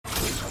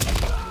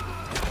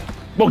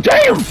Well,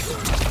 damn!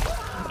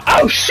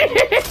 Oh, shit!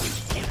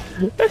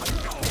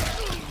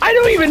 I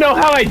don't even know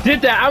how I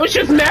did that. I was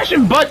just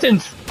mashing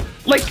buttons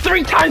like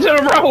 3 times in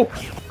a row.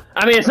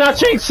 I mean, it's not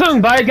Shang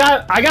Tsung, but I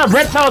got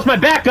Reptile as my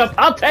backup.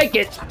 I'll take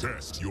it.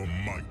 Test your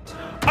might.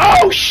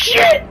 Oh,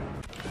 shit!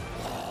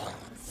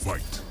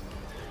 Fight.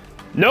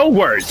 No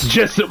words,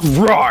 just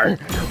roar.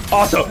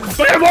 Also,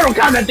 but in Mortal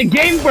Kombat, the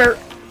game where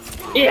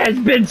it has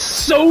been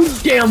so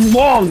damn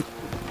long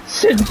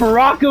since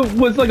Baraka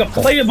was like a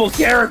playable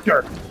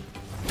character.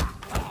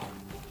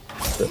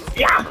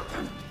 Yeah.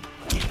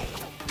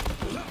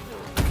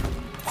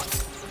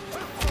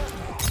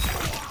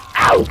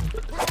 Ow!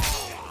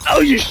 Oh,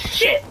 you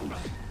shit!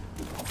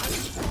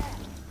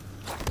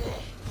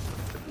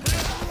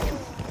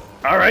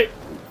 All right.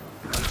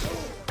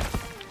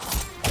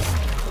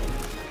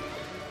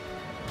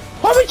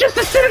 Why we just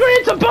disintegrate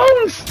into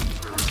bones?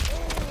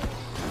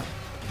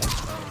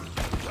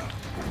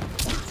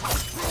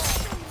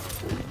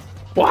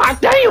 Wow,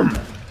 damn!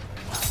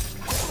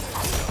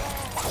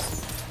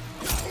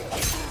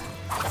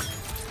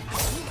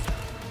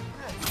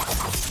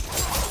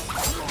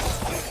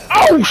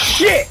 Oh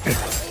shit!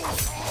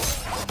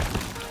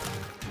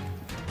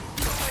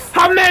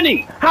 How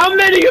many? How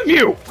many of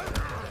you?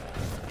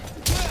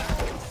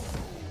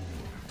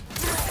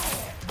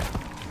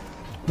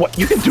 What,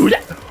 you can do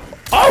that?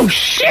 Oh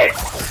shit!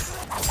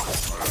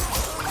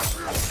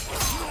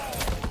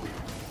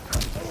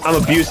 I'm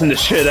abusing the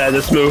shit out of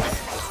this move.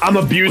 I'm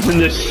abusing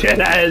the shit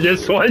out of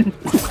this one.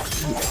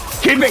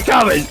 Keep it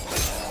coming.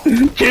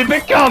 Keep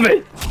it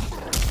coming.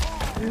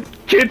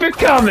 Keep it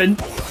coming.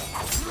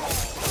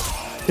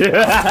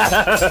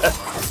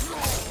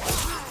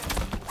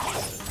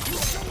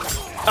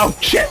 Oh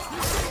shit.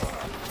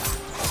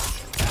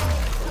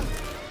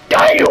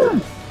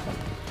 Damn!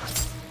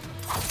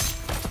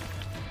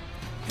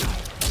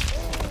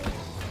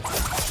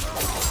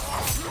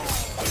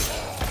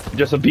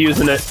 Just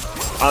abusing it.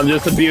 I'm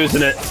just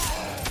abusing it.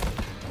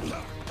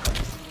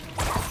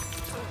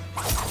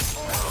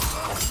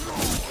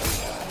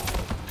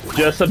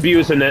 Just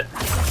abusing it.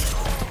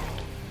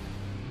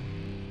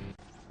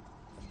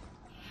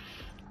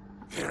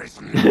 There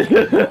is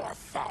nothing more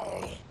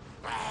foul.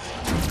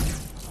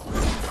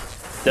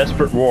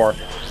 Desperate roar.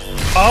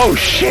 Oh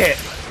shit!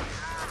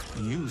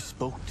 You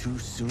spoke too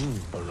soon,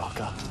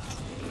 Baraka.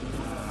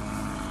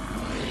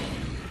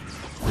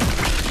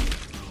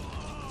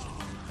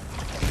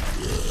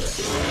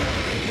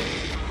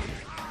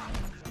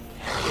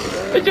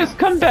 It just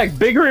come back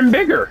bigger and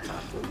bigger.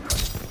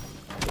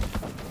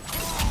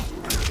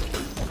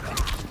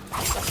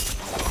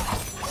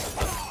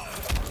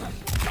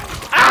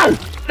 Ow!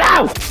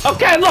 Ow!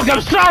 Okay, look,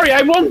 I'm sorry,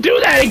 I won't do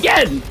that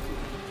again!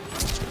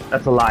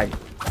 That's a lie.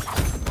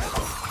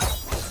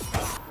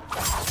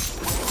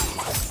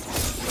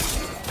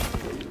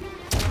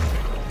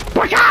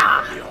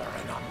 Baraka! You're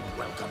an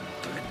unwelcome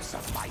glimpse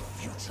of my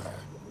future.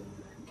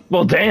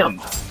 Well, damn.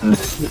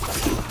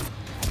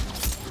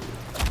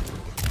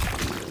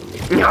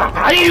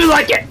 How do you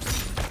like it?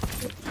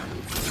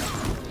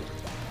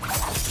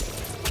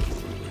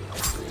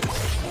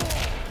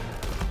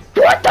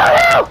 What the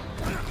hell?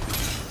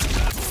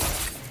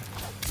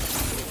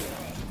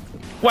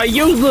 Why,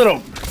 you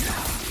little...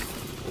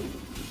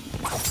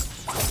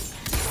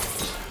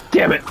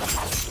 Damn it.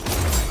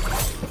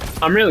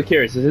 I'm really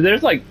curious. Is there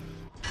like...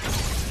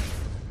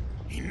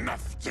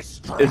 Enough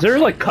distraction. Is there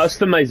like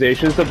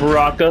customizations of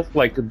Baraka?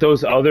 Like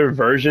those other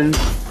versions?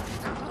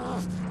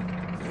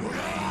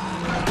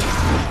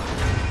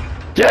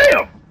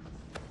 Damn!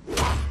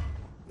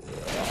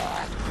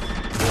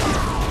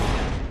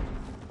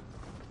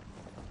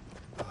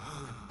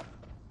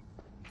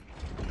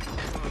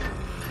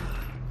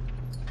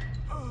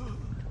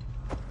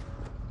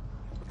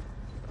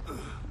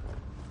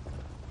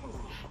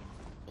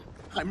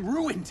 I'm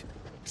ruined!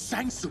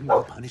 Shang Tsung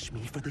will punish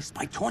me for this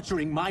by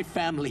torturing my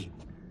family.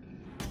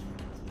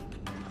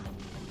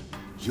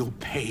 You'll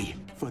pay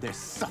for their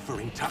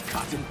suffering,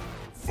 Tarkatan.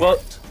 Well,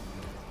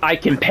 I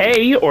can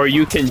pay, or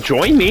you can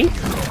join me.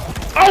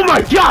 Oh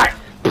my god!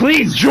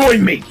 Please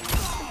join me!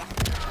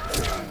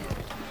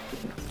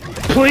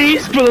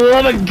 Please, for the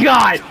love of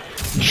God,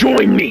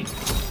 join me!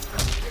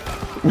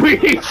 We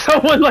need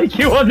someone like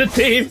you on the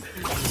team!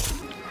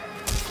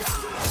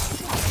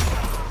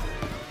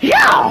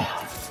 Yeah!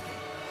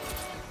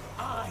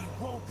 I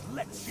won't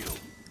let you.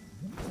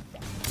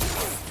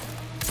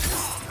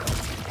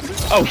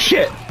 Oh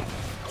shit!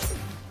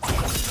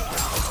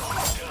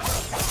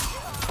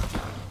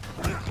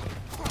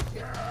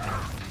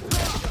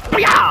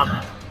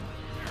 Yeah!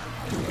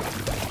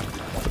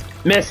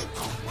 Miss.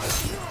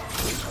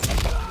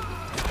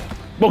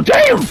 Well,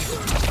 damn!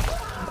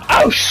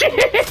 Oh shit!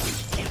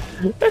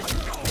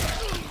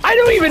 I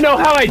don't even know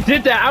how I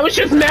did that. I was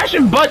just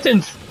mashing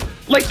buttons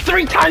like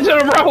 3 times in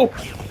a row.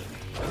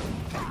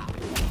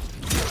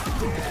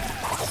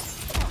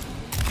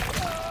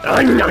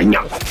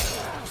 No.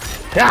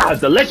 Yeah,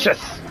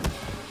 delicious.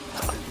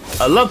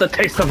 I love the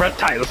taste of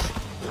reptiles.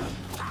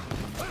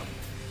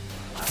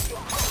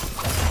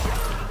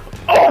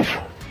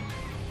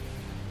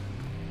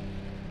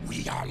 We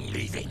We are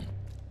leaving.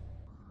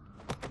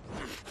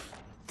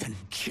 Then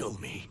kill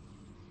me.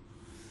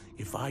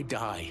 If I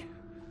die,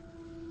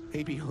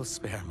 maybe you'll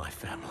spare my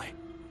family.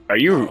 Are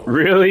you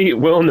really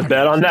willing to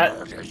bet on that?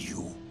 Murder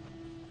you.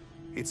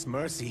 It's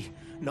mercy,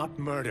 not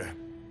murder.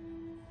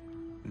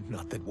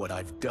 Not that what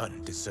I've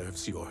done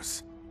deserves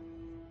yours.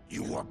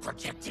 You were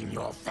protecting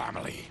your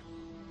family.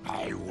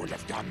 I would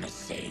have done the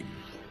same.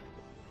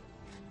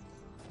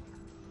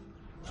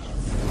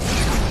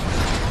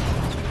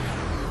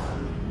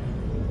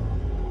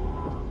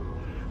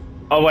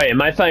 Oh wait,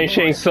 am I fighting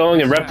Shang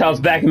Tsung and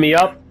Reptile's backing me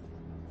up?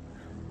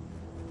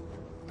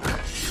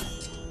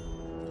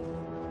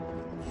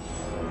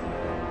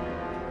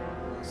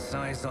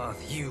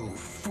 Sizoth, you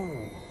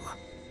fool.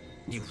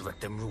 You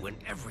let them ruin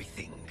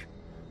everything.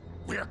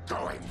 We're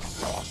going,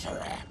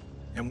 sorcerer.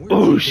 And we're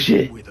Oh, taking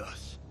shit. you with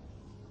us.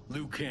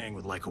 Liu Kang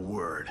would like a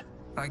word.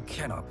 I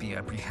cannot be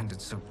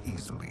apprehended so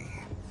easily.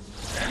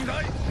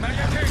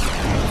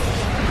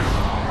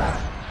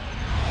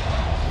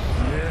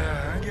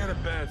 Yeah, I got a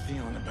bad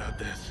feeling about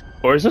this.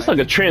 Or is this like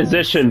a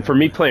transition for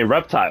me playing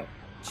Reptile?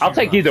 I'll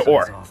take either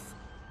or. Sizoth.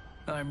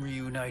 I'm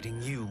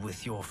reuniting you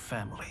with your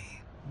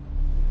family.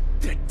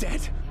 They're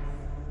dead?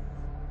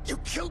 You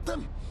killed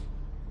them?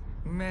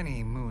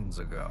 Many moons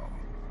ago.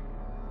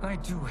 I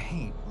do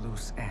hate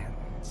loose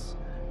ends.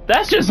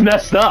 That's just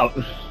messed up.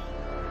 We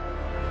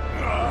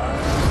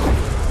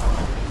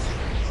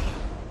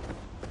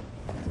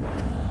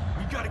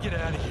gotta get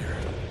out of here.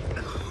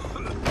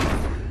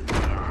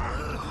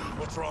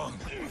 What's wrong?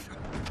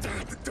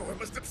 The door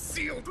must have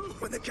sealed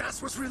when the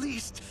gas was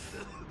released.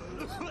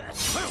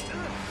 Stand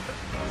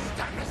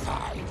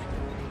aside.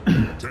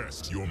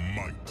 Test your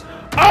might.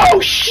 Oh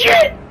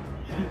shit!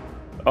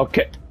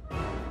 Okay.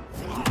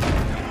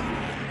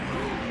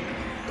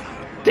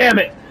 Damn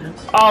it!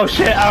 Oh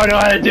shit, I don't know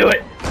how to do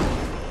it!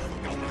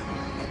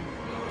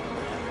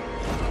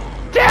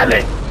 Damn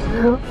it!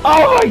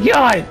 Oh my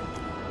god!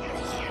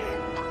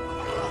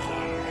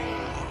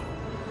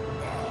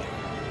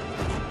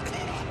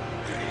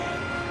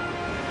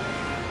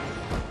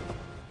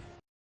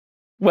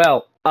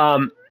 Well,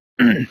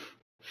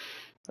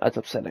 that's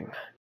upsetting.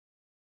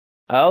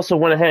 I also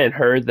went ahead and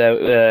heard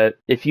that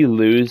if you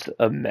lose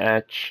a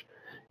match,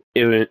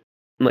 it would,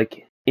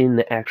 like, in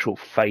the actual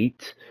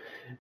fight,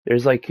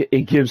 there's like,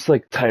 it gives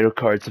like title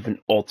cards of an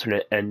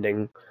alternate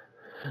ending.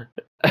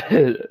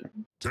 I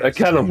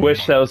kind of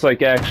wish that was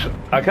like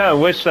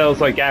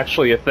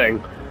actually a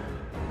thing.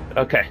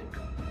 Okay.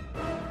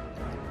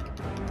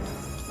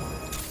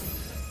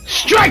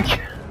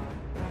 Strike!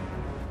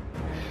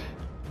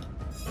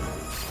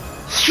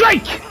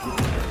 Strike!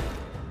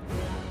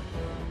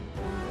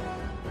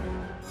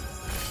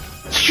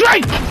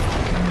 Strike!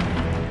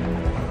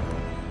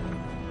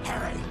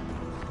 Harry!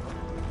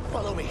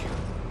 Follow me.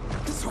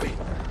 This way.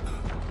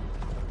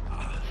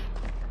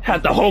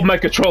 Had to hold my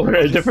controller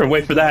in a different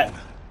way for that.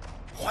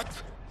 What?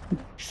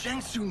 Shang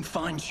Tsung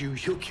finds you,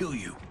 he'll kill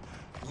you.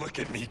 Look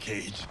at me,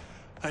 Cage.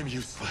 I'm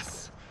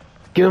useless.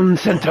 Give him Don't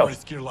Sento.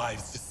 risk your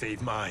lives to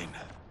save mine.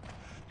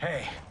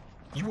 Hey,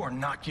 you are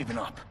not giving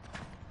up.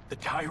 The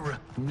Tyra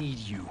need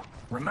you,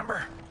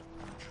 remember?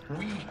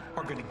 We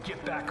are gonna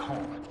get back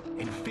home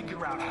and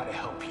figure out how to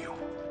help you.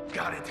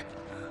 Got it?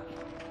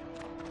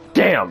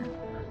 Damn.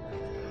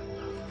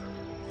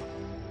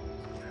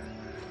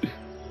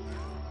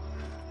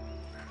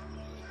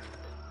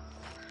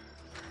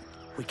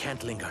 We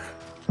can't linger.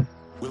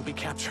 We'll be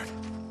captured.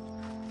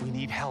 We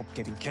need help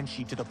getting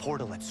Kenshi to the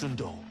portal at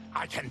Sundo.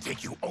 I can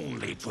take you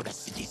only to the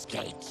city's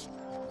gate.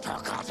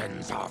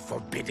 Forgottens are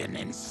forbidden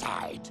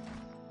inside.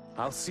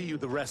 I'll see you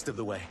the rest of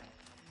the way.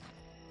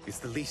 It's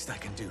the least I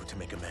can do to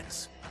make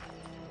amends.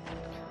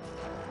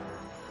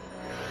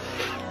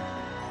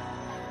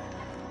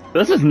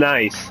 This is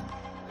nice.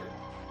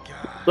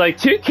 Like,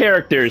 two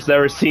characters that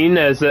were seen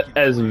as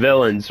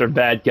villains or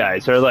bad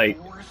guys are like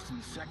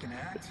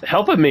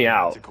helping me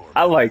out.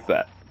 I like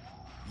that.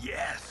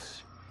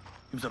 Yes.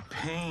 It was a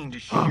pain to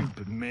shoot,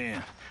 but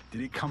man,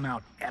 did it come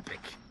out epic.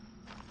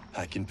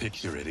 I can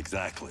picture it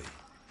exactly.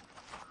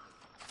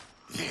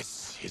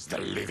 This is the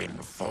living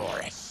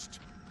forest.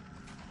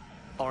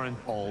 Aren't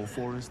all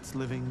forests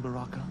living,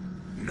 Baraka?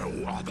 No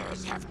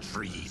others have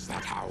trees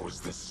that house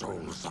the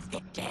souls of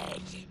the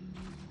dead.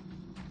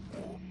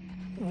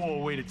 Whoa,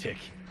 wait a tick.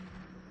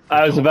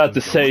 I was about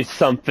to say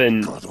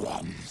something. Good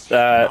ones.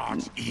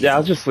 Yeah,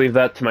 I'll just leave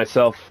that to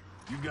myself.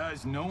 You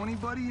guys know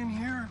anybody in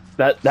here?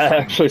 That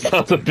actually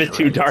sounds a bit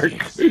too dark.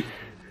 You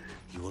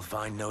will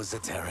find no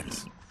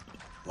Zaterrans.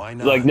 Why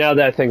not? Like, now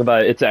that I think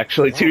about it, it's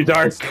actually too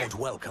dark. Don't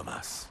welcome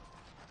us.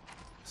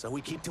 So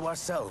we keep to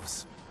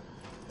ourselves,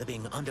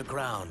 living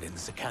underground in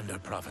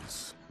Sikander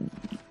province.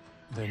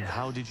 Then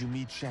how did you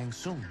meet Shang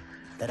Tsung?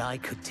 That I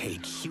could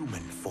take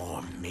human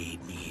form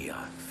made me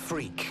a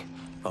freak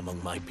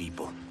among my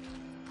people.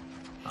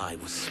 I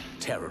was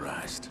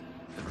terrorized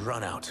and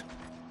run out,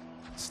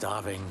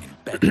 starving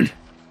and begging.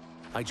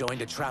 I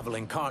joined a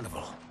traveling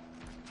carnival.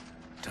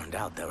 Turned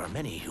out there are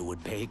many who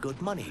would pay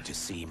good money to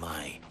see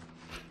my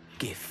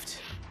gift.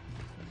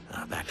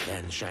 Back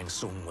then, Shang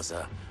Tsung was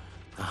a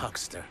a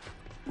huckster.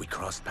 We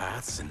crossed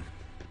paths and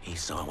he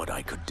saw what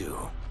I could do.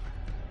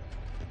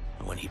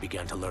 When he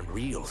began to learn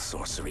real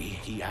sorcery,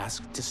 he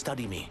asked to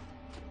study me.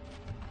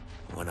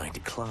 When I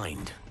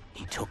declined,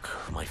 he took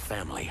my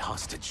family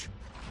hostage.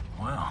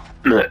 Wow,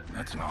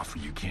 that's an offer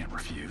you can't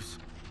refuse.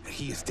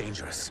 He is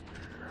dangerous,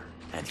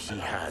 and he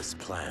has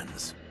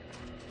plans.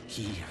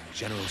 He,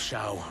 General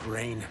Shao,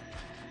 Rain,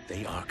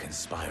 they are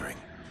conspiring.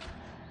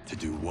 To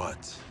do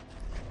what?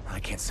 I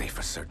can't say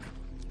for certain.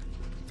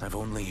 I've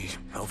only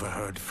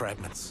overheard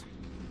fragments.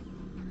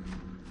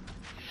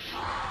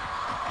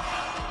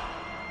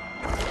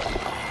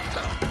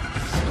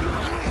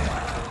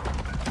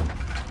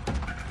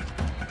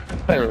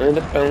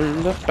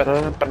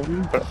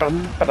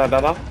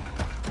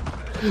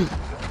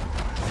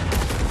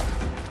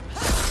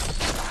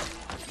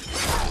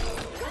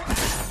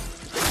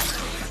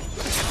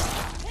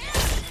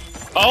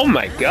 Oh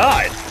my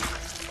god!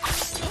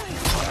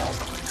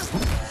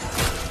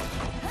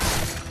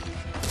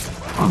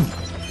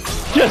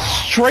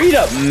 Just straight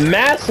up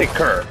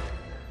massacre!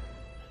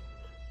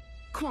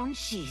 Quan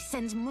Chi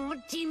sends more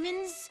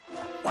demons?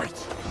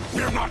 Wait,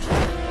 we're not.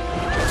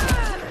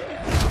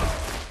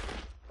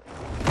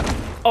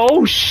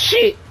 Oh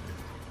shit!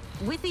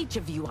 With each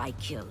of you I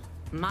kill,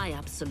 my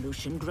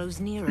absolution grows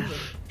nearer.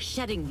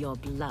 Shedding your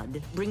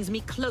blood brings me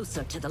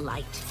closer to the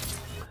light.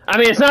 I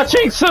mean, it's not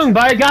Shang Tsung,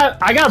 but I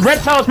got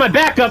Reptile as my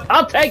backup.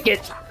 I'll take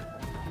it.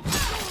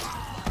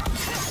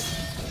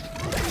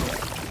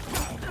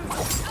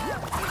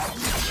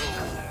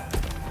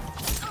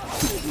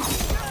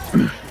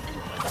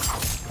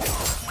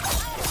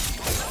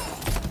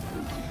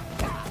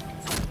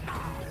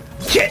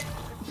 Shit!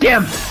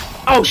 Damn!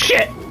 Oh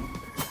shit!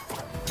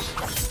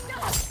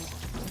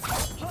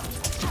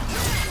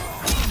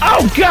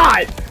 Oh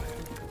god!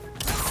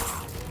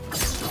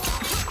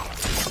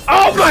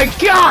 Oh my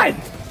god!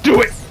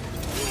 Do it!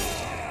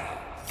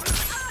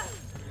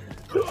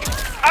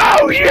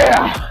 Oh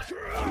yeah!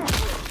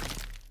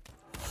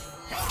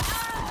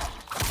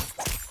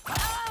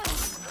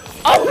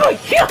 Oh my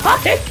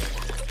god!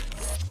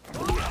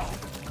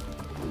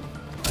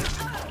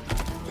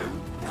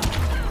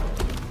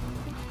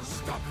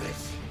 Stop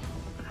this.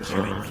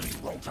 Killing me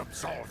won't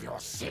absolve your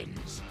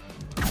sins.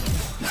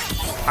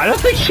 I don't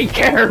think she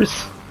cares.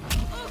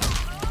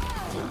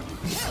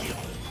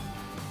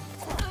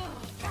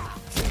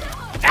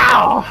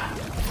 Ow!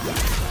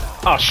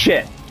 Oh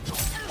shit.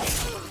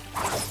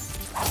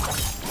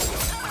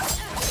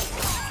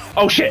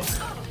 Oh shit.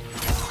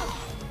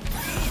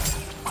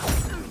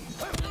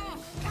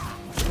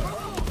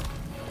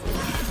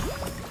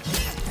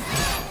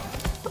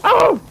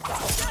 Oh!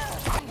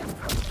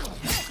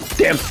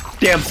 Damn,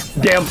 damn,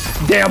 damn,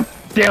 damn,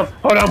 damn.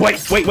 Hold on,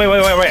 wait.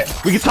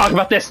 We can talk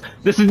about this.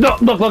 This is no,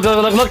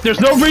 look, there's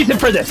no reason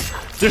for this.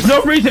 There's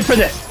no reason for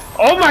this.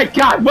 Oh my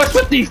god, what's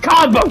with these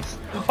combos?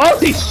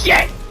 Holy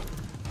shit!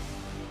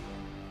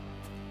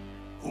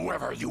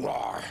 Whoever you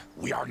are,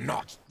 we are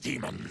not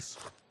demons.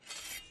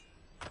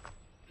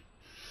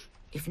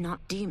 If not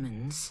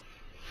demons,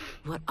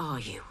 what are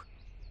you?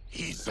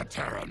 He's a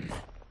Terran.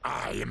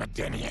 I am a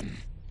Denian.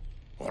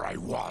 Or I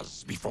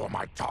was before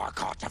my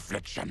Tarkat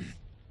affliction.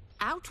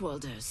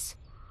 Outworlders.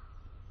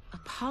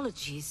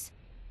 Apologies.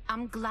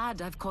 I'm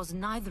glad I've caused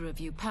neither of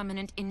you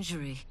permanent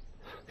injury.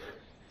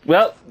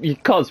 Well, you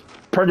caused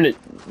permanent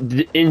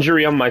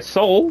injury on my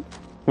soul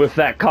with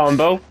that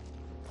combo.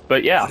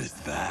 But yeah. What is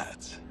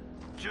that?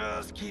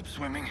 Just keep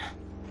swimming.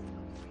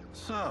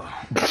 So,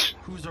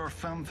 who's our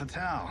femme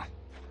fatale?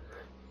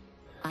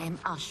 I am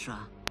Ashra,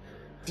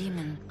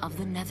 demon of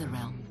the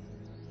Netherrealm.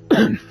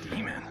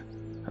 Demon?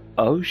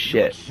 Oh You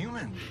shit. look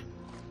human.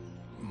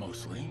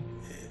 Mostly.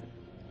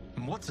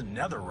 And what's a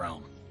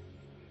Netherrealm?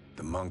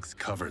 The monks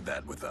covered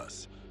that with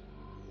us.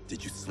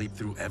 Did you sleep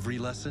through every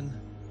lesson?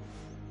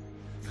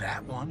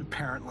 That one,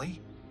 apparently.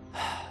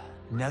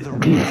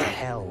 Netherrealm is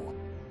hell,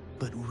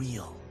 but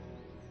real.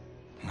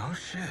 No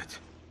shit.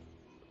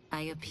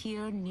 I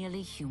appear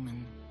nearly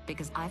human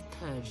because I've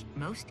purged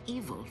most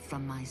evil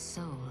from my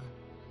soul.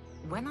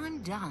 When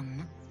I'm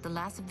done, the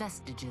last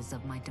vestiges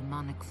of my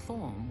demonic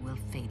form will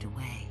fade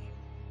away.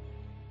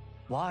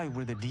 Why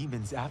were the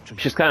demons after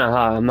you? She's kind of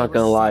hot, I'm not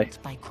gonna lie. I was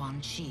sent by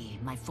Quan Chi,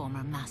 my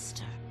former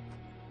master.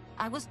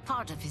 I was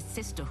part of his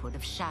Sisterhood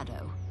of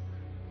Shadow.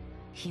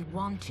 He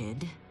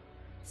wanted,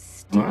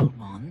 still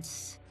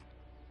wants,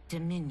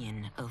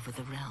 dominion over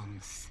the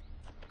realms.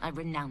 I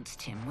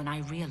renounced him when I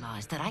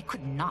realized that I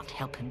could not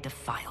help him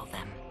defile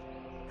them.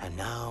 And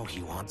now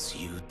he wants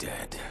you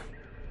dead.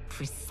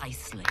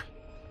 Precisely.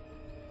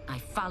 I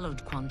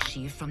followed Quan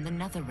Chi from the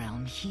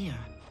Netherrealm here.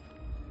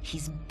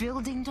 He's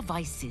building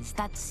devices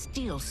that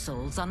steal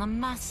souls on a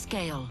mass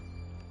scale.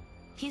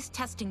 He's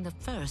testing the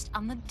first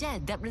on the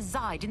dead that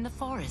reside in the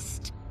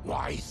forest.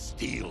 Why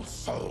steal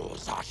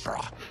souls,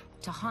 Ashra?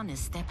 To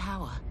harness their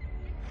power.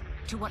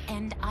 To what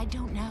end, I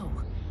don't know.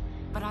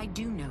 But I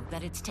do know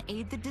that it's to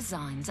aid the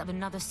designs of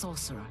another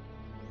sorcerer.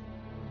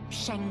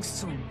 Shang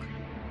Tsung.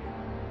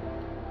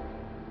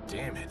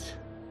 Damn it.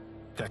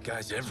 That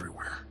guy's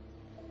everywhere.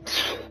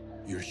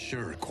 You're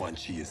sure Quan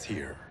Chi is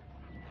here?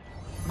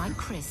 My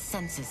Chris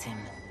senses him.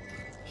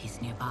 He's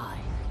nearby.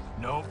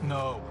 Nope,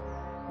 no.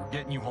 We're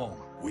getting you home.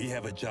 We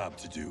have a job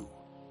to do.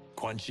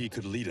 Quan Chi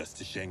could lead us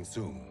to Shang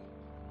Tsung.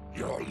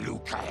 Your Liu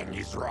Kang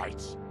is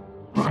right.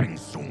 Shang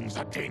Tsung's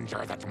a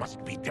danger that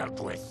must be dealt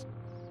with.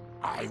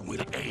 I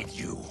will aid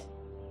you.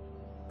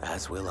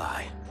 As will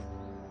I.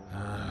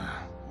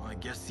 Well, I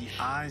guess the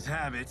eyes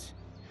have it.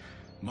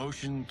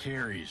 Motion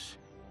carries.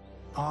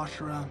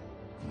 Ashra,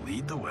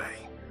 lead the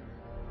way.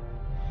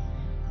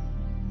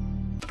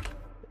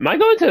 Am I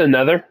going to the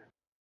Nether?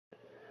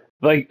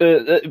 Like,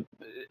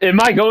 am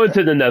I going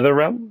to the Nether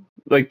realm?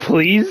 Like,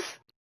 please?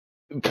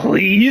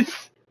 Please?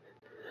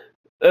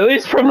 At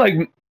least from,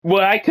 like,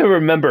 what I can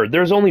remember,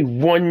 there's only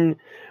one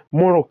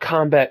Mortal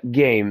Kombat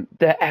game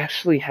that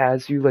actually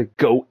has you, like,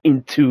 go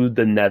into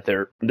the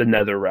Nether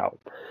realm.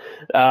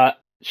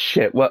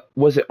 Shit, what,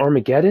 was it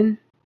Armageddon?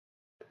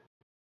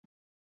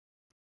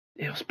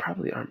 It was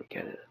probably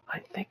Armageddon. I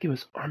think it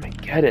was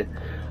Armageddon.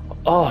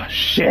 Oh,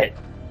 shit.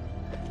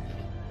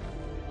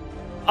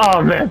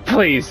 Oh, man,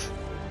 please.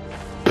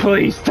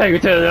 Please, take me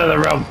to the Nether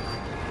realm.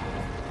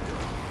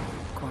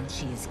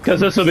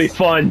 Because this will be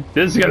fun.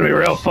 This is going to be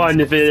real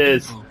fun if it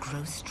is.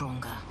 Grow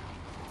stronger.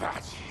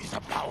 That is a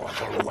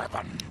powerful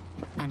weapon.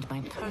 And my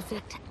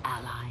perfect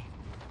ally.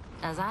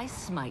 As I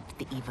smite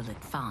the evil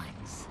it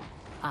finds,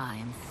 I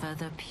am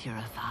further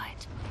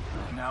purified.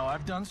 Now,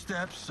 I've done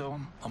steps, so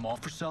I'm all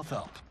for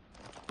self-help.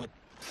 But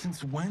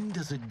since when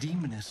does a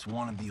demoness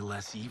want to be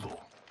less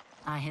evil?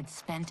 I had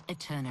spent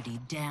eternity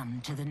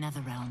damned to the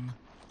Netherrealm.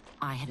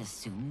 I had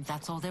assumed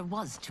that's all there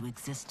was to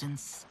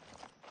existence.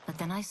 But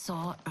then I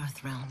saw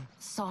Earthrealm,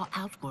 saw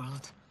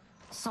Outworld,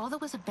 saw there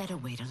was a better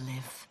way to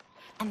live,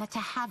 and that to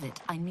have it,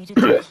 I needed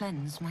to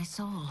cleanse my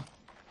soul.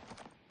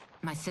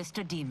 My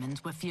sister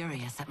demons were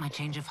furious at my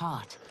change of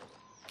heart.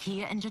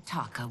 Kia and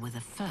Jataka were the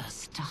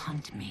first to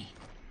hunt me.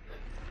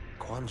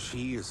 Quan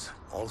Chi is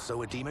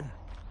also a demon?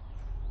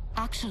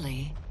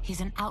 Actually,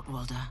 he's an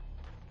Outworlder.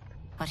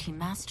 But he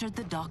mastered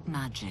the dark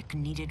magic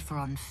needed for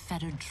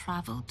unfettered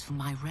travel to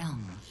my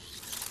realm.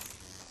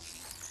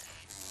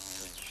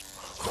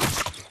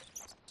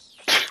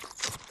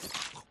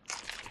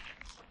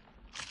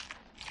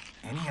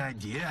 Any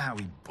idea how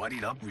he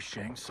buddied up with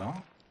Shang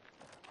Tsung?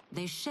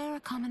 They share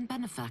a common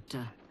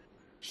benefactor.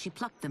 She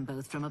plucked them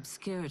both from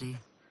obscurity,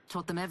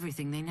 taught them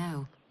everything they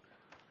know.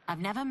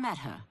 I've never met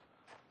her,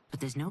 but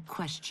there's no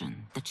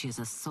question that she is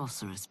a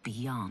sorceress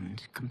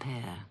beyond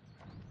compare.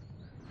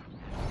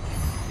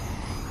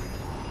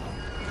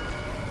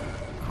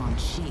 Quan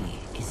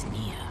Chi is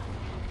near.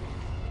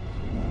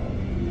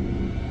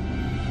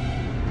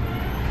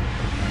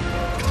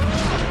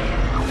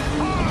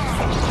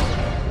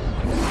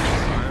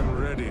 I'm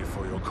ready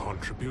for your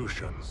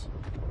contributions.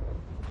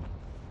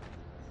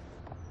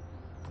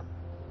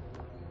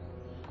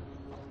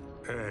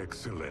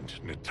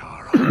 Excellent,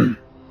 Nitara.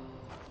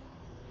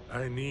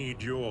 I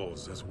need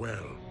yours as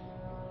well.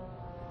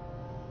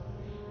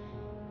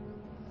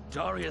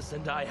 Darius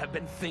and I have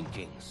been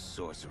thinking,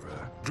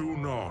 sorcerer. Do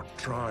not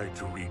try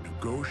to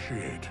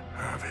renegotiate,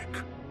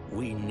 Havoc.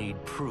 We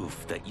need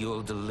proof that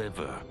you'll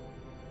deliver.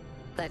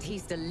 That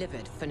he's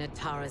delivered for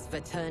Natara's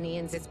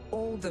Vaternians is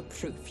all the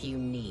proof you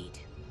need.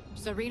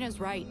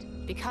 Serena's right.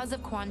 Because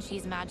of Quan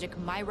Chi's magic,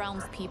 my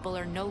realm's people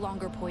are no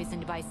longer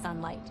poisoned by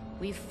sunlight.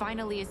 We've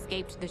finally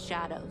escaped the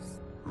shadows.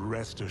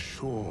 Rest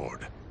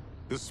assured,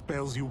 the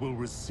spells you will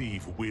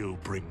receive will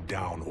bring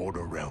down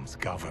Order Realm's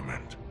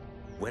government.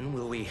 When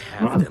will we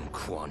have them,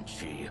 Quan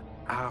Chi?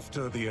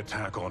 After the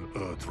attack on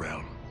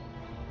Earthrealm,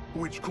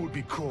 which could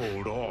be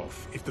called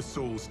off if the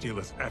Soul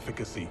Stealer's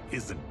efficacy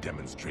isn't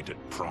demonstrated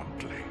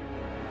promptly.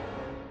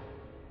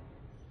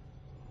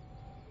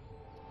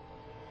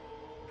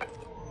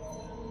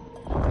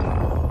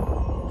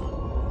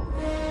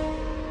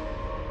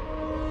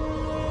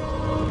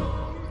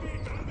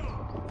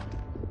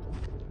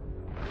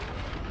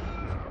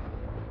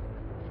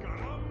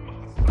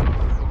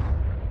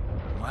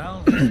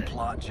 Well, this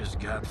plot just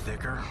got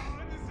thicker.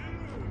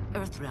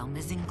 Earthrealm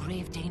is in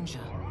grave danger.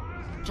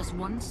 Just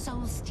one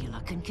Soul Stealer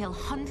can kill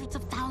hundreds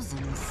of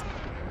thousands.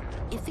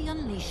 If he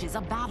unleashes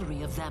a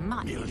battery of them,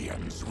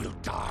 Millions will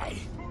die.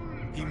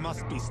 He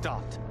must be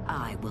stopped.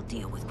 I will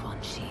deal with Quan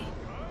Chi.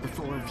 The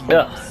four of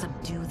you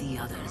subdue the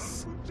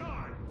others.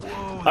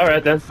 Whoa, all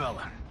right then.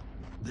 Fella.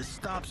 This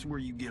stops where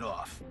you get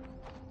off.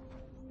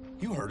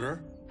 You heard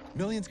her.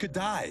 Millions could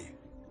die.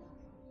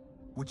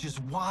 Which is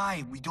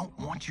why we don't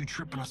want you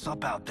tripping us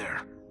up out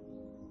there.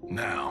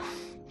 Now,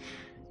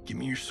 give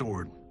me your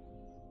sword.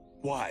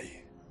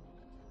 Why?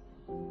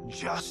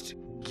 Just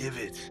give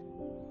it.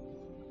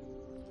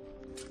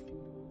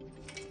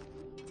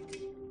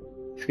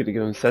 He's gonna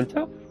give him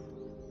Sento?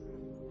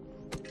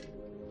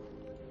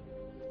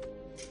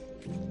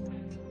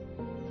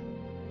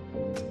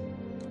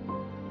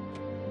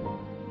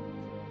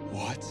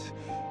 What?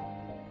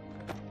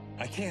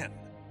 I can't.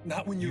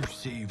 Not when You've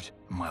saved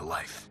my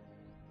life.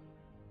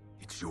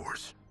 It's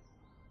yours.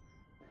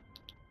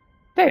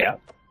 Damn.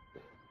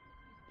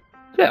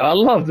 Yeah, I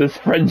love this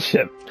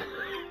friendship.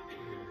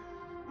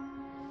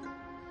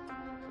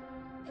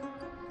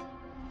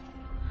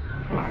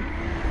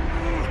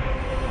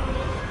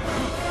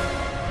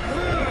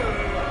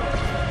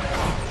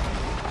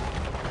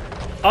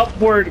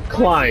 Upward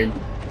climb.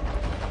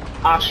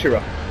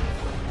 Ashura.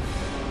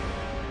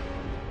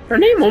 Her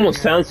name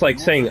almost sounds like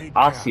saying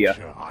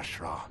Asya.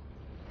 Ashra.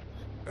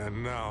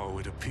 And now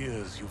it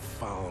appears you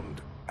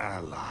found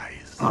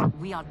allies.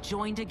 We are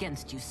joined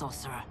against you,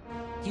 sorcerer.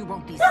 You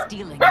won't be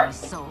stealing any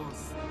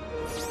souls.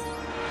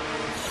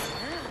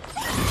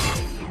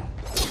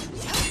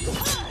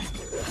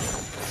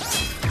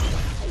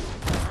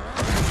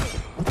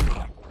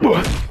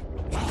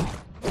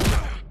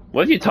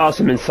 What if you toss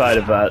him inside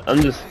of that?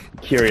 I'm just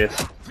curious.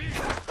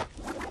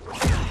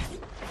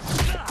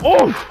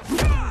 Oh!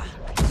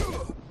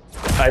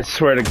 I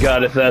swear to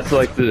God, if that's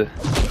like the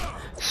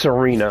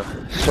Serena.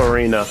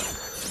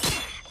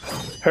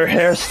 Her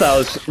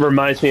hairstyle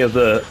reminds me of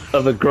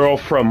the girl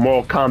from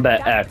Mortal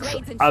Kombat X.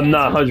 I'm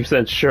not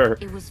 100% sure.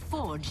 It was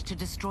forged to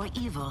destroy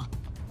evil.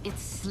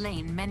 It's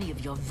slain many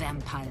of your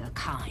vampire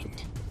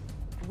kind.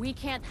 We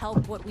can't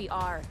help what we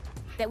are.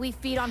 That we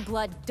feed on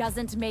blood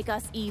doesn't make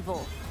us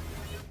evil.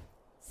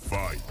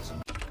 Fight.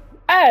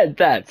 And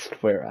that's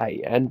where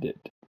I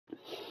ended.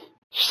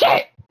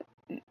 Shit!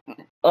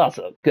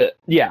 Also, good.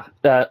 Yeah,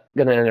 gonna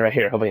end it right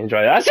here. Hope you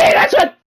enjoyed it. I'll see you next one!